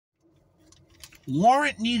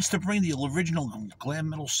Warrant needs to bring the original glam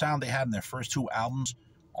metal sound they had in their first 2 albums.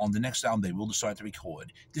 On the next album, they will decide to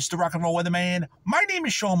record. This is the Rock and Roll Weatherman. My name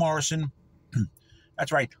is Sean Morrison.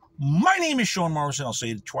 That's right. My name is Sean Morrison. I'll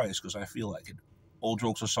say it twice because I feel like it. All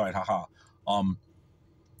jokes aside, haha.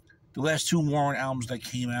 The last 2 Warrant albums that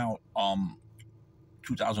came out,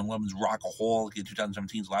 2011's Rockaholic and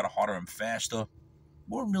 2017's Louder, Harder, and Faster,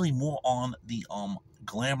 were really more on the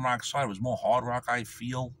glam rock side. It was more hard rock, I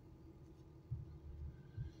feel.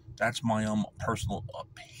 That's my personal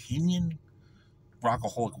opinion.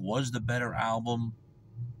 Rockaholic was the better album.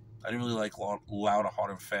 I didn't really like Louder,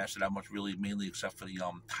 Harder, and Faster that much, really, mainly except for the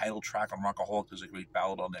title track on Rockaholic. There's a great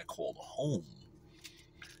ballad on there called Home.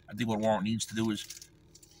 I think what Warrant needs to do is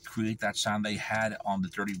create that sound they had on the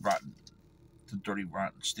Dirty Rotten,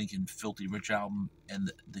 Stinking Filthy Rich album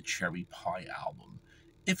and the Cherry Pie album.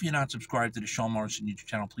 If you're not subscribed to the Sean Morrison YouTube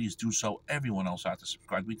channel, please do so. Everyone else out to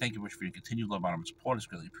subscribe. We thank you much for your continued love, honor, and support. It's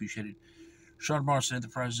greatly appreciated. Sean Morrison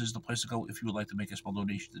Enterprises is the place to go if you would like to make a small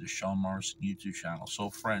donation to the Sean Morrison YouTube channel.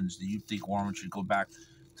 So, friends, do you think Warrant should go back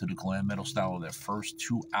to the glam metal style of their first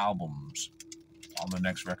 2 albums on the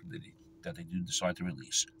next record that they do decide to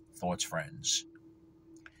release? Thoughts, friends?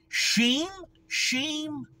 Shame,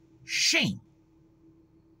 shame, shame.